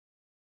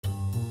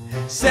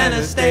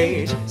Center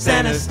stage,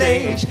 center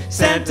stage,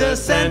 center,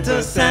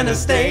 center, center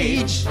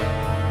stage.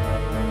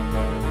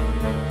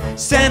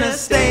 Center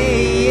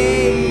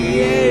stage.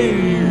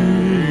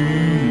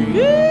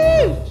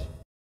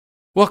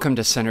 Welcome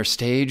to Center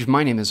Stage.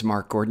 My name is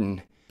Mark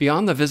Gordon.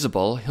 Beyond the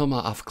Visible, Hilma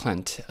of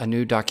Klint, a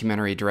new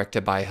documentary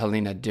directed by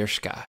Halina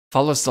Dyrschka,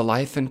 follows the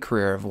life and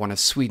career of one of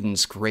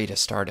Sweden's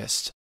greatest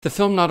artists. The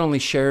film not only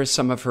shares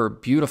some of her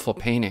beautiful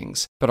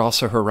paintings, but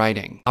also her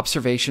writing,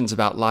 observations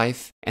about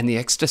life, and the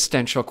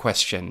existential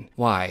question,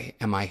 why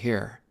am I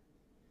here?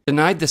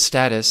 Denied the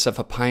status of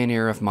a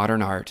pioneer of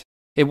modern art,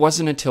 it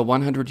wasn't until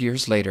 100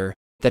 years later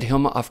that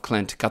Hilma of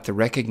Klint got the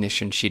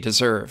recognition she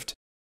deserved.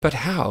 But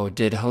how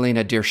did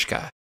Halina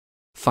Dyrschka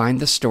find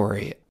the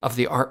story of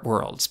the art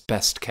world's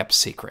best-kept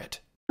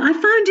secret? I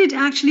found it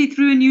actually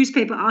through a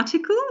newspaper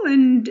article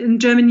in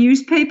German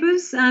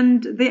newspapers,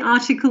 and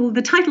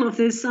the title of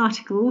this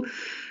article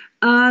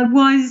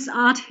was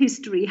 "Art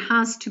History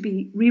Has to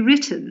Be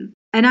Rewritten."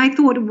 And I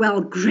thought, well,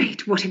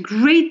 great, what a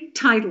great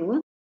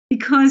title,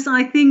 because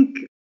I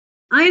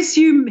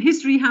assume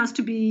history has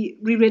to be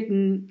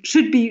rewritten,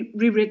 should be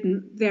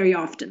rewritten very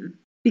often,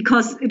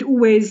 because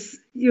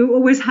you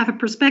always have a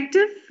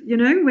perspective,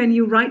 when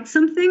you write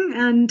something,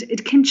 and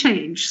it can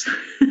change,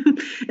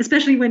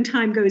 especially when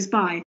time goes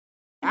by.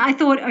 I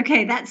thought,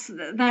 okay, that's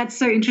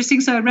so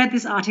interesting. So I read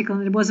this article,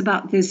 and it was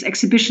about this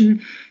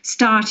exhibition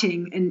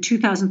starting in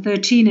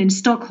 2013 in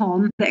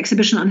Stockholm, the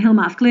exhibition on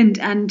Hilma of Klint.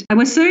 And I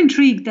was so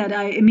intrigued that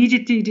I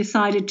immediately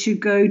decided to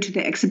go to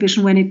the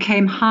exhibition when it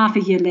came half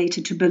a year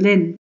later to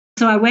Berlin.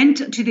 So I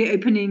went to the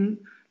opening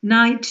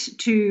night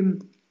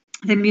to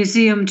the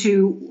museum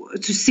to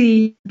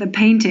see the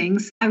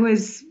paintings. I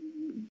was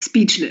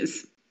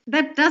speechless.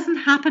 That doesn't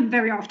happen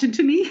very often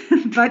to me,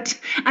 but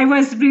I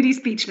was really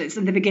speechless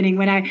in the beginning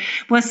when I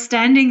was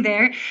standing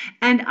there.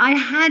 And I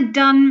had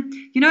done,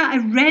 I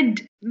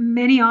read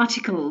many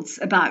articles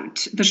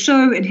about the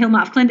show and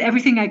Hilma of Klint,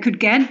 everything I could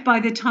get by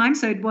the time.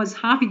 So it was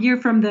half a year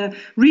from the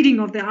reading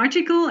of the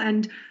article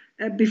and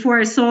before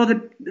I saw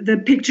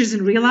the pictures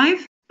in real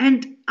life.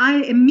 And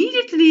I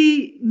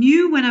immediately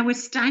knew when I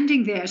was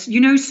standing there,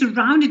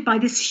 surrounded by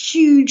these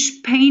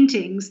huge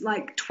paintings,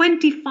 like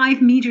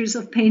 25 meters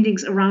of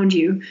paintings around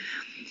you,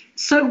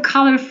 so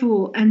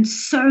colorful and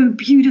so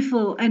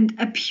beautiful, and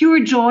a pure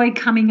joy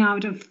coming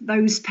out of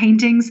those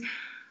paintings.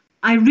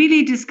 I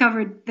really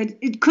discovered that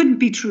it couldn't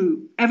be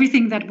true.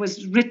 Everything that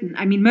was written,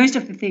 most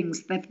of the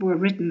things that were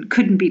written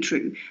couldn't be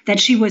true, that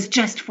she was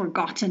just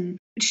forgotten.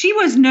 She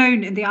was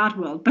known in the art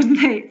world, but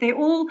they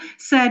all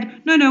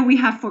said, no, we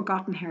have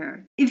forgotten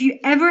her. If you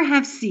ever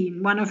have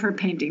seen one of her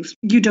paintings,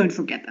 you don't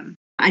forget them.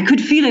 I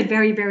could feel it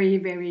very, very,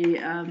 very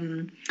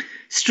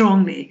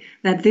strongly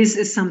that this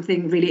is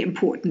something really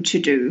important to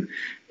do.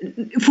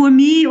 For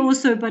me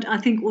also, but I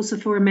think also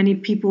for many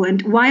people.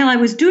 And while I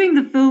was doing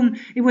the film,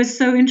 it was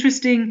so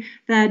interesting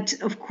that,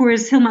 of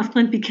course, Hilma of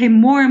Klint became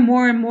more and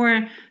more and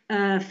more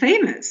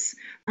famous.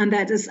 And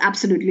that is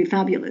absolutely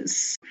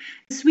fabulous.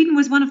 Sweden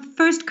was one of the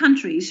first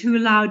countries who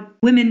allowed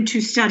women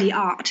to study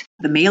art.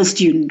 The male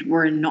students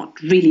were not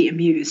really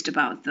amused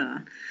about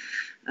the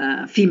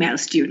female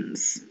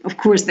students. Of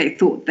course, they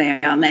thought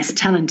they are less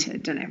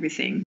talented and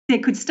everything. They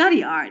could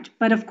study art,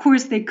 but of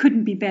course, they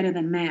couldn't be better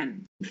than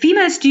men.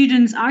 Female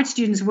students, art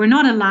students, were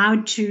not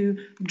allowed to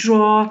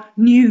draw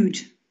nude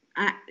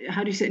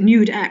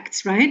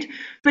acts, right?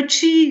 But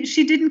she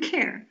didn't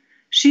care.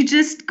 She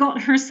just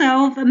got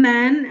herself a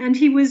man, and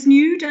he was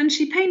nude, and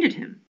she painted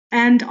him.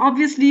 And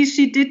obviously,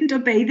 she didn't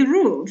obey the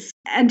rules.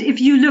 And if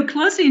you look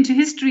closely into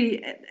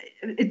history,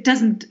 it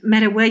doesn't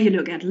matter where you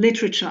look at,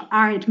 literature,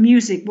 art,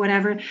 music,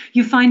 whatever,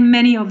 you find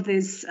many of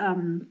these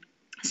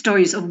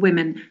stories of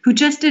women who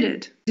just did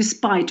it,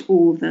 despite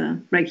all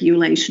the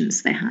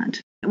regulations they had.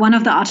 One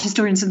of the art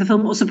historians in the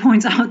film also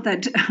points out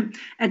that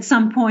at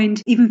some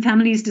point, even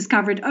families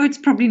discovered, it's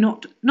probably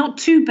not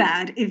too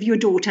bad if your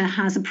daughter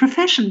has a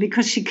profession,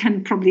 because she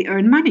can probably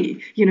earn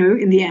money,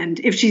 in the end,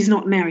 if she's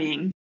not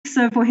marrying.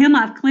 So for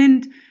Hilma of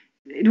Klint,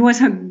 it was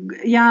her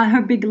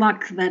big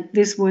luck that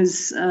this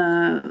was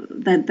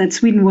that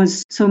Sweden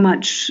was so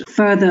much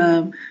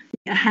further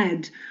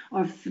ahead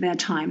of their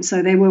time.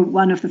 So they were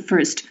one of the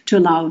first to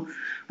allow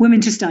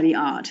women to study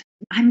art.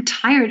 I'm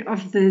tired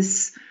of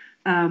this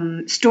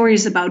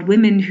stories about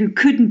women who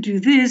couldn't do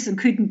this and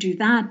couldn't do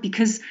that,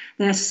 because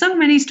there are so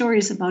many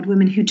stories about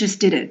women who just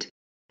did it.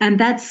 And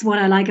that's what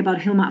I like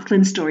about Hilma of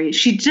Klint's story.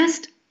 She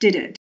just did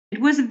it. It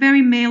was a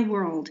very male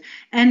world.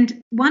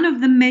 And one of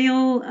the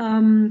male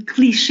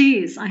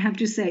cliches, I have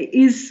to say,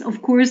 is,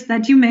 of course,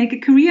 that you make a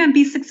career and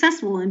be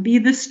successful and be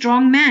the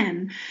strong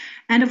man.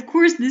 And of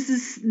course, this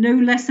is no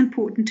less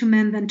important to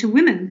men than to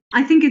women.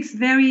 I think it's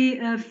very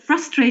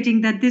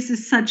frustrating that this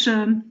is such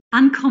an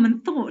uncommon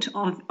thought,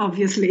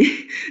 obviously,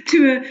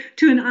 to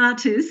an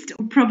artist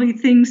who probably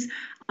thinks,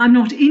 I'm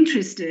not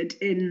interested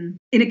in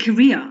a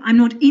career. I'm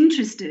not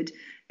interested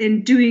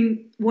in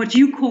doing what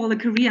you call a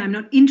career. I'm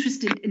not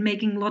interested in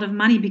making a lot of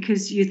money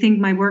because you think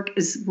my work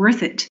is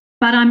worth it.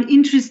 But I'm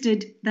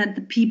interested that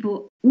the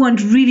people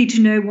want really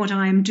to know what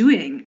I am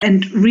doing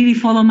and really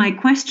follow my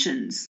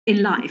questions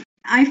in life.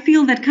 I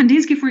feel that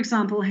Kandinsky, for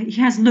example,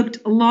 he has looked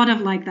a lot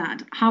of like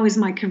that. How is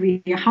my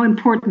career? How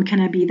important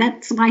can I be?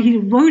 That's why he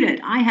wrote it.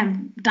 I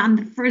have done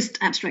the first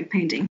abstract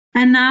painting.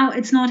 And now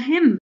it's not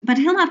him. But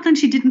Hilma af Klint,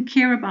 she didn't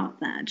care about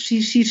that.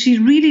 She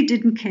really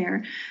didn't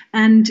care.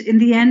 And in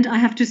the end, I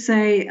have to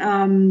say,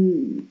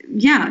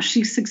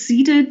 she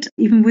succeeded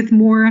even with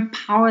more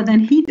power than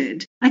he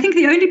did. I think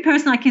the only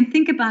person I can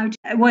think about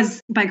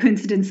was, by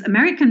coincidence,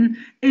 American,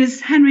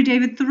 is Henry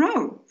David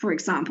Thoreau, for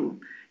example.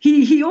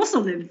 He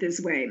also lived this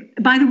way.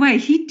 By the way,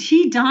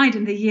 he died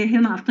in the year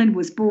Hilma af Klint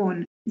was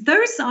born.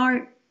 Those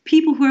are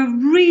people who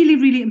are really,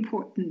 really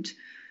important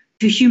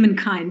to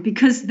humankind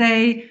because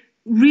they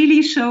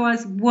really show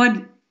us what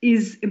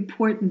is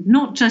important,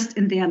 not just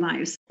in their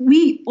lives.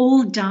 We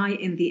all die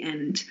in the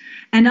end.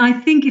 And I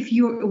think if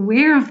you're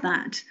aware of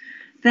that,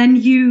 then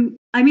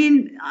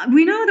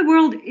we know the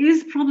world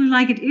is probably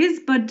like it is,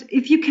 but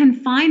if you can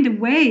find a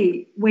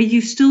way where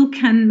you still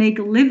can make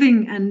a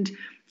living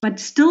but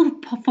still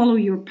follow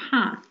your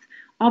path,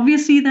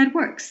 obviously that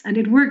works. And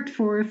it worked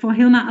for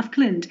Hilma af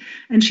Klint.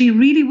 And she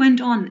really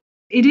went on.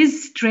 It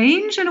is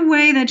strange in a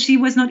way that she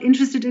was not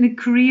interested in a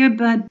career,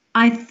 but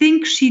I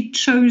think she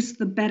chose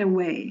the better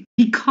way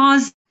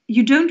because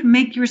you don't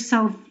make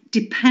yourself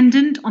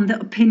dependent on the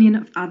opinion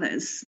of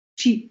others.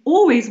 She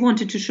always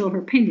wanted to show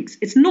her paintings.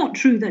 It's not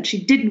true that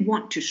she didn't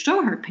want to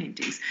show her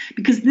paintings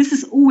because this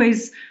is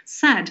always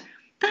said.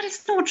 That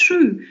is not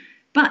true.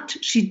 But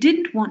she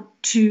didn't want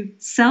to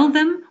sell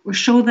them or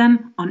show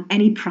them on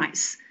any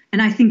price.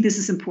 And I think this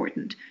is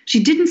important.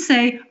 She didn't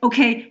say,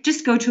 okay,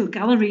 just go to a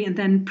gallery and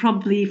then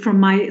probably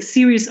from my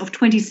series of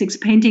 26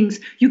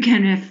 paintings, you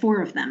can have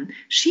 4 of them.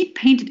 She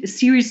painted a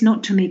series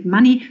not to make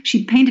money.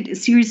 She painted a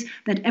series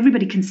that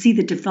everybody can see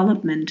the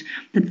development,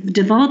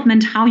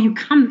 how you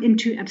come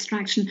into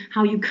abstraction,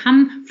 how you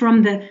come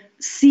from the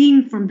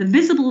seeing from the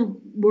visible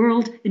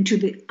world into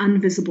the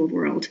invisible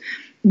world,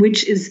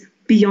 which is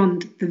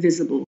beyond the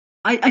visible.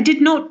 I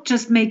did not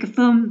just make a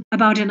film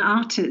about an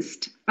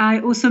artist.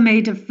 I also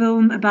made a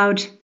film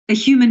about a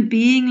human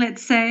being,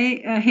 let's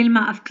say,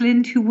 Hilma af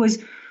Klint, who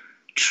was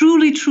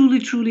truly, truly,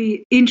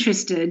 truly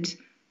interested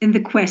in the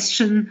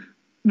question,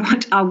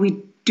 what are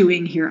we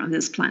doing here on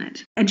this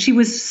planet? And she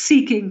was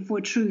seeking for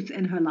truth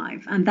in her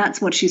life. And that's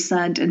what she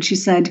said. And she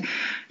said,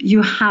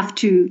 you have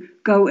to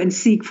go and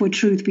seek for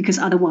truth because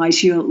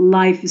otherwise your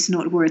life is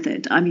not worth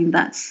it. I mean,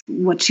 that's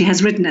what she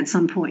has written at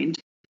some point.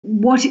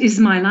 What is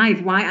my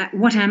life?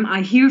 What am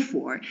I here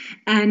for?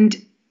 And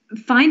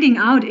finding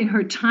out in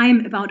her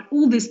time about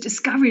all these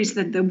discoveries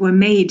that were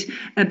made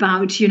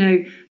about,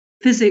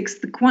 physics,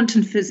 the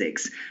quantum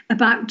physics,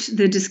 about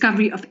the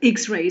discovery of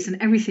X-rays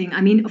and everything.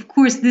 I mean, of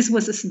course, this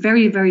was a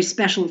very, very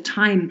special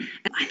time.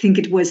 I think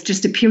it was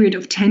just a period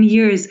of 10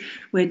 years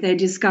where they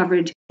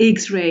discovered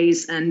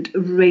X-rays and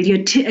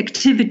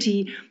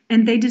radioactivity,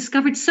 and they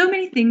discovered so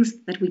many things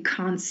that we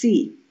can't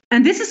see.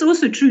 And this is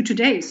also true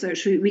today, so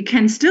we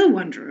can still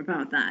wonder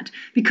about that,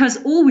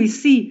 because all we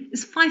see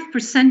is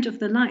 5% of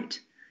the light.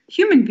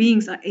 Human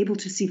beings are able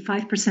to see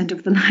 5%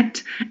 of the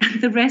light,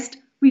 and the rest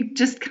we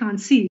just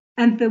can't see.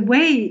 And the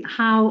way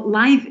how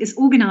life is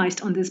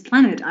organized on this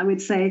planet, I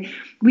would say,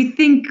 we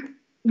think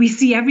we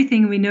see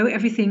everything, we know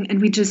everything,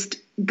 and we just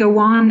go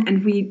on,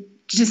 and we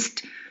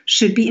just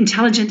should be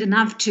intelligent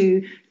enough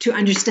to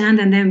understand,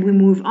 and then we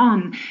move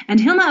on. And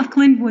Hilma af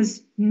Klint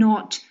was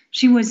not.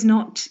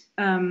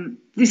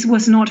 This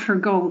was not her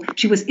goal.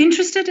 She was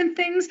interested in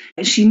things.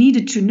 She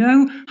needed to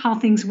know how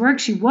things work.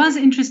 She was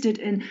interested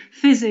in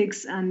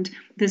physics and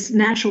this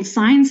natural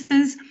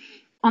sciences.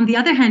 On the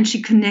other hand,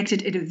 she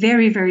connected it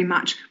very, very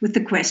much with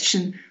the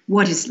question,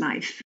 what is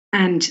life?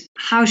 And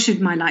how should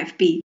my life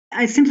be?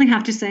 I simply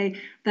have to say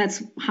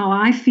that's how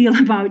I feel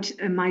about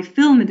my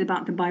film and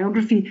about the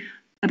biography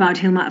about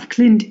Hilma af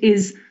Klint,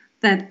 is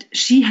that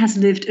she has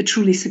lived a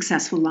truly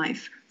successful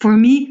life. For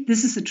me,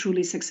 this is a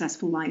truly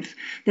successful life,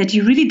 that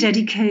you really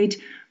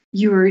dedicate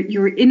your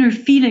inner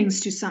feelings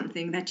to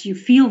something that you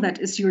feel that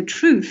is your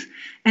truth.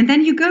 And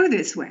then you go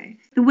this way.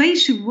 The way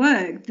she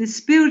worked, the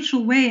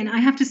spiritual way, and I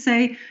have to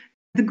say,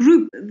 the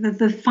group,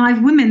 the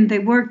 5 women, they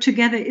work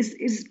together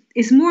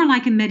is more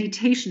like a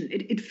meditation.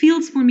 It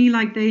feels for me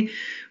like they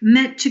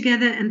met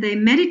together and they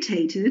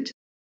meditated.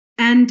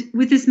 And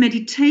with this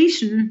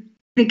meditation,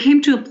 they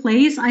came to a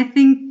place I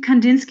think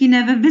Kandinsky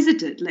never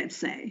visited, let's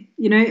say,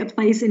 a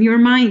place in your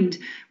mind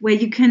where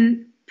you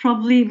can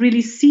probably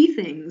really see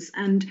things.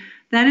 And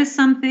that is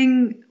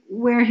something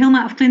where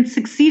Hilma af Klint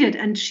succeeded.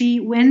 And she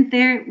went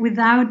there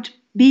without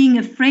being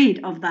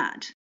afraid of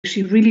that.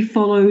 She really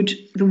followed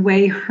the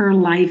way her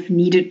life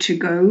needed to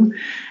go.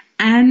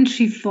 And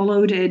she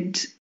followed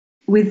it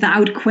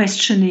without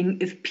questioning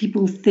if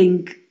people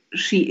think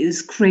she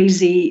is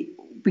crazy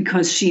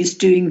because she's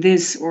doing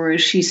this or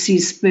she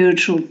sees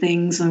spiritual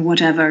things or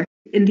whatever.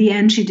 In the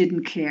end, she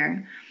didn't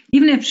care.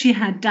 Even if she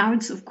had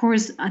doubts, of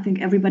course, I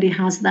think everybody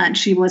has that.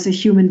 She was a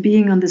human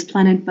being on this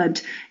planet,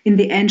 but in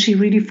the end, she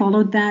really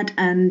followed that.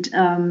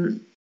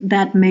 And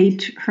that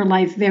made her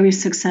life very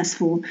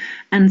successful.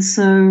 And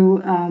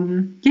so,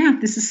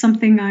 this is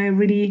something I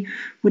really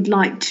would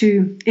like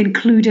to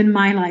include in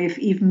my life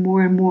even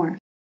more and more.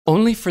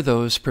 Only for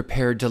those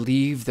prepared to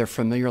leave their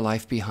familiar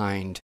life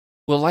behind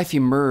will life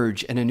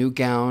emerge in a new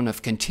gown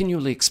of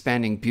continually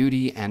expanding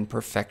beauty and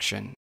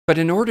perfection. But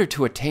in order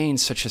to attain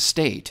such a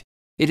state,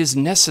 it is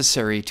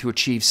necessary to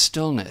achieve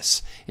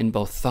stillness in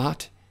both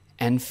thought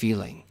and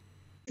feeling.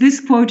 This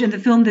quote in the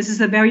film, this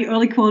is a very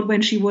early quote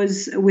when she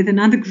was with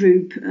another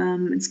group.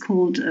 It's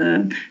called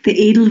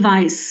the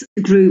Edelweiss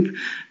group,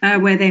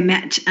 where they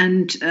met,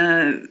 and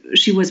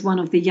she was one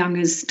of the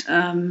youngest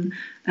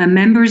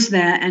members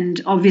there.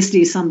 And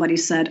obviously somebody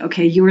said,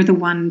 okay, you're the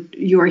one,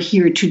 you're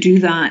here to do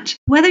that.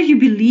 Whether you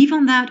believe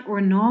on that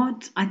or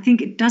not, I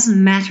think it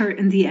doesn't matter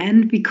in the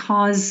end,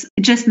 because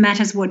it just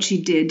matters what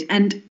she did.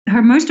 And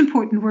her most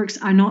important works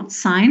are not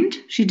signed.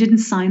 She didn't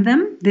sign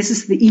them. This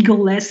is the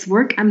ego-less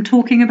work I'm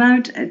talking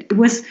about.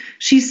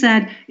 She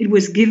said it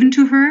was given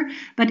to her,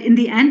 but in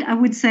the end, I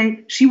would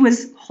say she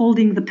was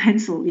holding the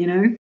pencil, you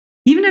know.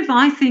 Even if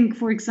I think,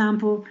 for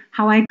example,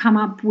 how I come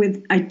up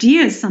with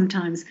ideas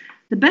sometimes,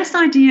 the best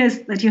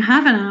ideas that you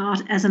have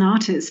as an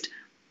artist,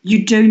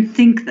 you don't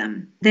think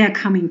them. They're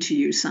coming to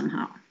you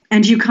somehow.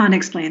 And you can't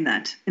explain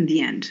that in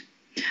the end.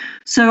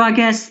 So I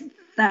guess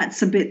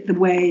that's a bit the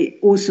way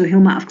also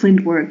Hilma af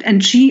Klint worked.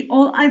 And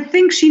I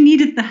think she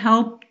needed the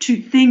help to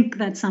think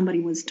that somebody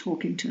was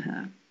talking to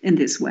her in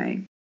this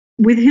way.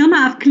 With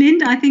Hilma af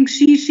Klint, I think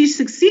she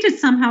succeeded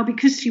somehow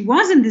because she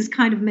was in this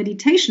kind of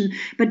meditation.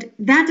 But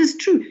that is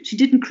true. She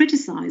didn't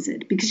criticize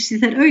it because she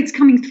said, oh, it's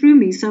coming through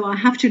me, so I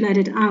have to let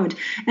it out.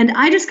 And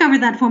I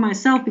discovered that for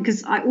myself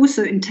because I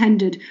also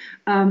intended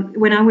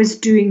when I was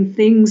doing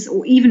things,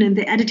 or even in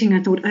the editing,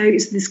 I thought, oh,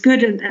 is this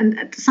good? And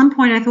at some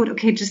point I thought,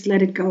 okay, just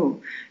let it go,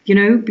 you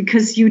know,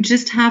 because you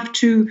just have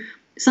to,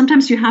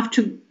 sometimes you have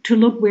to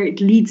look where it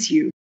leads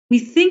you. We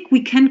think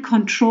we can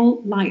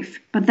control life,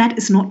 but that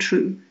is not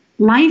true.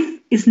 Life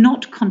is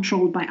not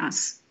controlled by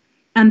us.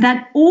 And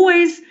that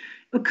always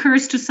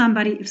occurs to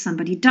somebody if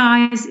somebody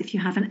dies, if you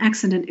have an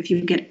accident, if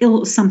you get ill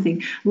or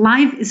something.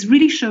 Life is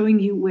really showing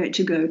you where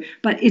to go,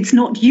 but it's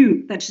not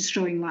you that is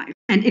showing life.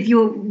 And if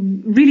you're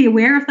really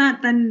aware of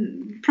that,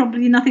 then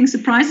probably nothing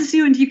surprises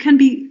you and you can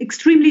be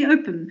extremely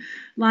open,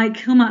 like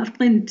Hilma af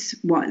Klint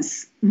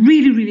was,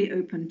 really, really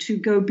open to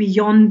go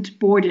beyond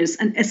borders,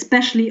 and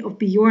especially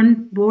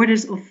beyond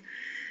borders of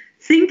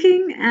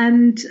thinking.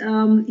 And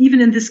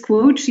even in this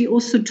quote, she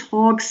also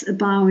talks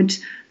about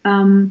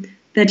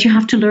that you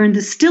have to learn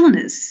the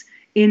stillness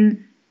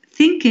in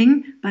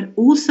thinking, but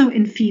also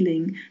in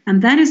feeling.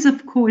 And that is,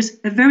 of course,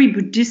 a very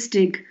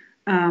Buddhistic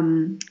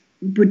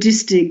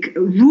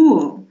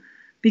rule,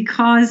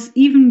 because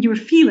even your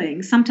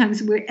feelings,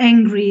 sometimes we're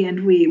angry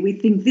and we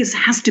think this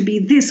has to be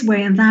this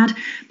way and that.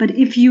 But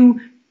if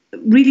you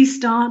really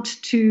start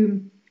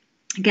to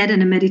get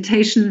in a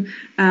meditation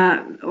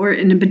or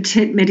in a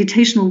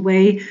meditational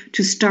way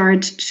to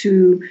start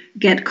to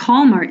get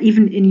calmer,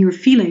 even in your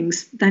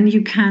feelings, then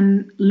you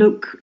can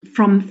look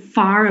from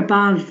far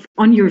above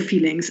on your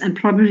feelings and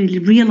probably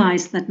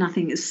realize that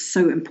nothing is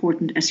so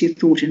important as you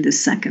thought in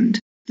this second.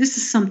 This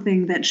is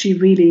something that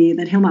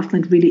Hilma af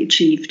Klint really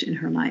achieved in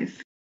her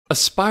life. A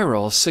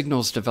spiral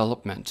signals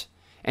development,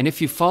 and if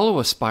you follow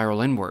a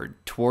spiral inward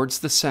towards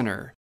the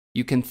center,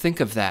 you can think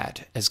of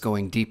that as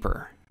going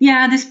deeper.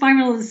 Yeah, the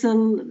spiral is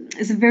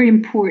a very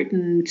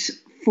important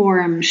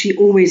form she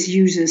always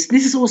uses.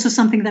 This is also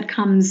something that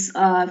comes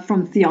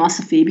from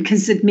theosophy,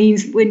 because it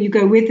means when you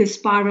go with the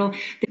spiral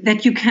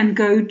that you can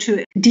go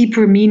to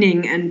deeper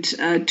meaning and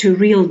to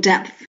real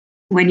depth.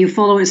 When you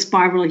follow a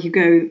spiral, you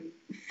go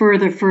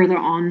further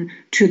on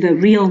to the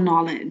real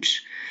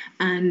knowledge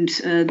and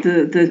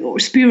the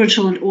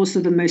spiritual and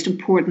also the most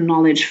important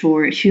knowledge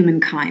for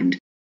humankind.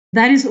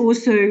 That is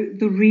also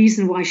the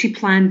reason why she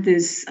planned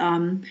this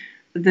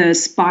the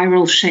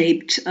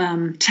spiral-shaped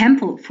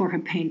temple for her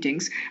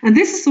paintings. And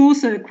this is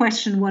also a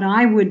question what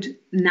I would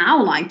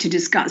now like to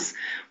discuss.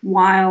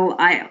 While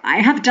I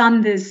have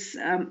done this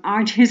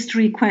art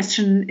history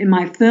question in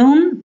my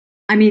film,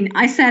 I mean,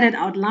 I said it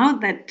out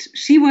loud that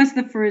she was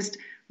the first,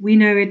 we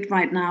know it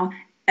right now,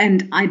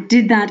 and I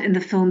did that in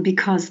the film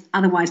because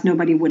otherwise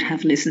nobody would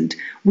have listened.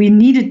 We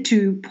needed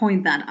to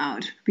point that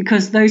out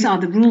because those are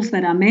the rules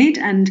that are made,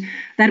 and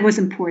that was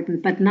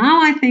important. But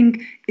now I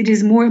think it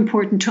is more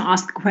important to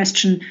ask the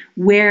question,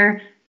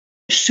 where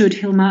should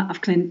Hilma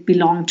af Klint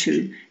belong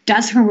to?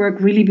 Does her work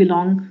really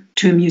belong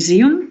to a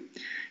museum?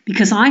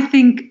 Because I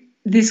think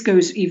this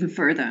goes even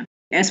further.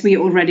 As we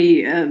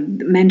already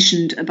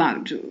mentioned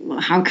about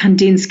how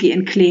Kandinsky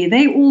and Klee,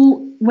 they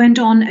all went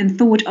on and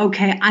thought,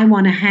 okay, I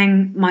want to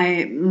hang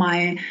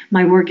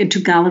my work into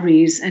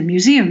galleries and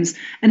museums.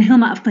 And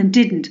Hilma af Klint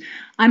didn't.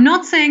 I'm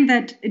not saying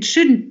that it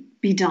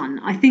shouldn't be done.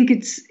 I think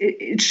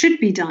it should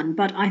be done.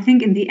 But I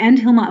think in the end,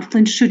 Hilma af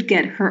Klint should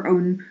get her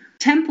own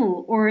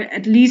temple, or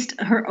at least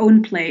her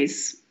own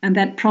place. And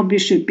that probably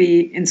should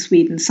be in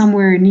Sweden,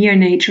 somewhere near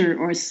nature,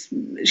 or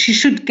she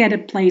should get a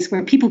place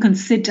where people can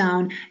sit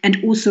down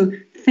and also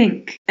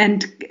think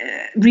and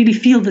really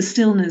feel the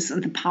stillness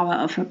and the power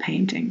of her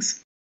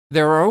paintings.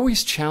 There are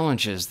always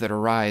challenges that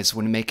arise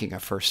when making a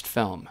first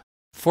film.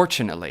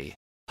 Fortunately,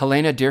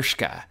 Halina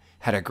Dyrschka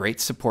had a great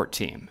support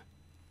team,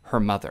 her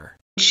mother.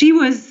 She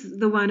was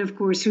the one, of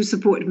course, who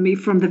supported me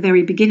from the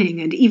very beginning.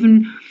 And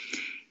even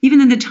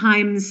in the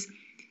times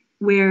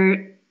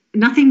where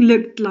nothing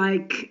looked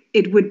like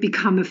it would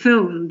become a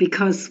film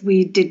because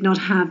we did not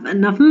have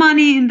enough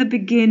money in the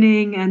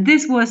beginning and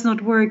this was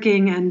not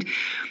working, and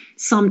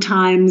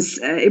sometimes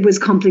it was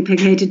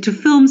complicated to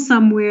film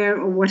somewhere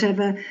or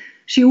whatever,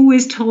 she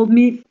always told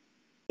me,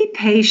 be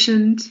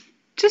patient,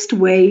 just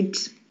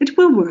wait, it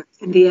will work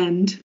in the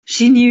end.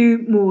 She knew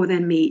more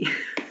than me.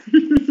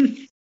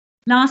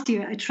 Last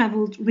year, I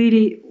traveled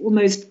really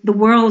almost the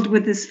world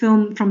with this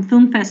film, from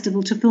film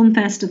festival to film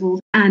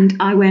festival. And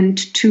I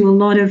went to a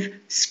lot of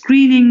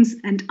screenings.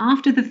 And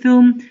after the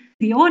film,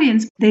 the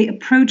audience, they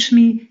approached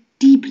me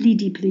deeply,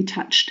 deeply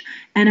touched.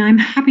 And I'm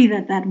happy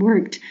that that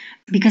worked,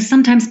 because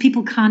sometimes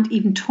people can't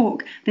even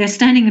talk. They're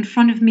standing in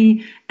front of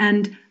me,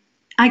 and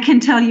I can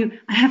tell you,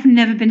 I have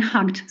never been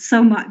hugged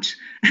so much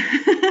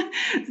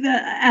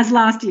as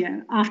last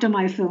year after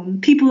my film.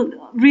 People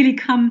really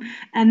come,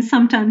 and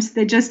sometimes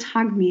they just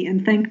hug me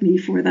and thank me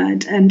for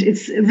that. And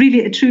it's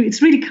really it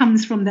really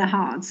comes from their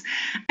hearts.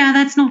 Yeah,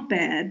 that's not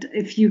bad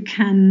if you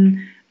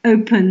can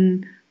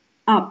open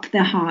up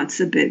their hearts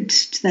a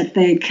bit, that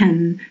they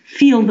can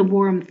feel the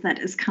warmth that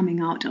is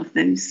coming out of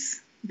this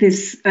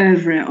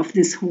oeuvre, of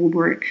this whole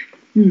work.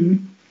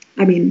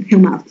 I mean,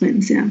 Hilma af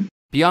Klint, yeah.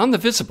 Beyond the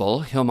Visible,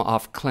 Hilma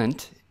af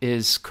Klint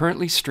is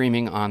currently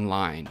streaming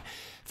online.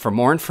 For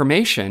more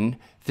information,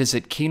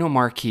 visit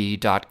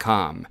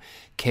kinomarquee.com,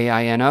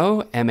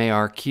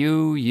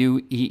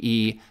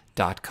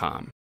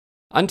 KINOMARQUEE.com.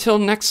 Until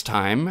next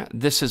time,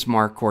 this is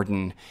Mark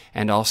Gordon,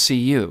 and I'll see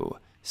you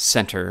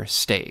center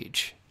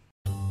stage.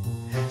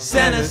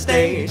 Center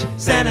stage,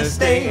 center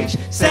stage,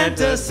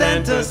 center,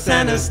 center,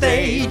 center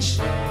stage.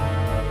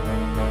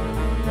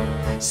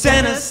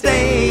 Center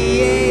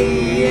stage.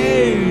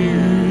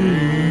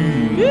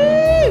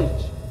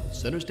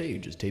 Center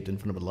Stage is taped in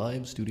front of a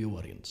live studio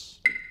audience.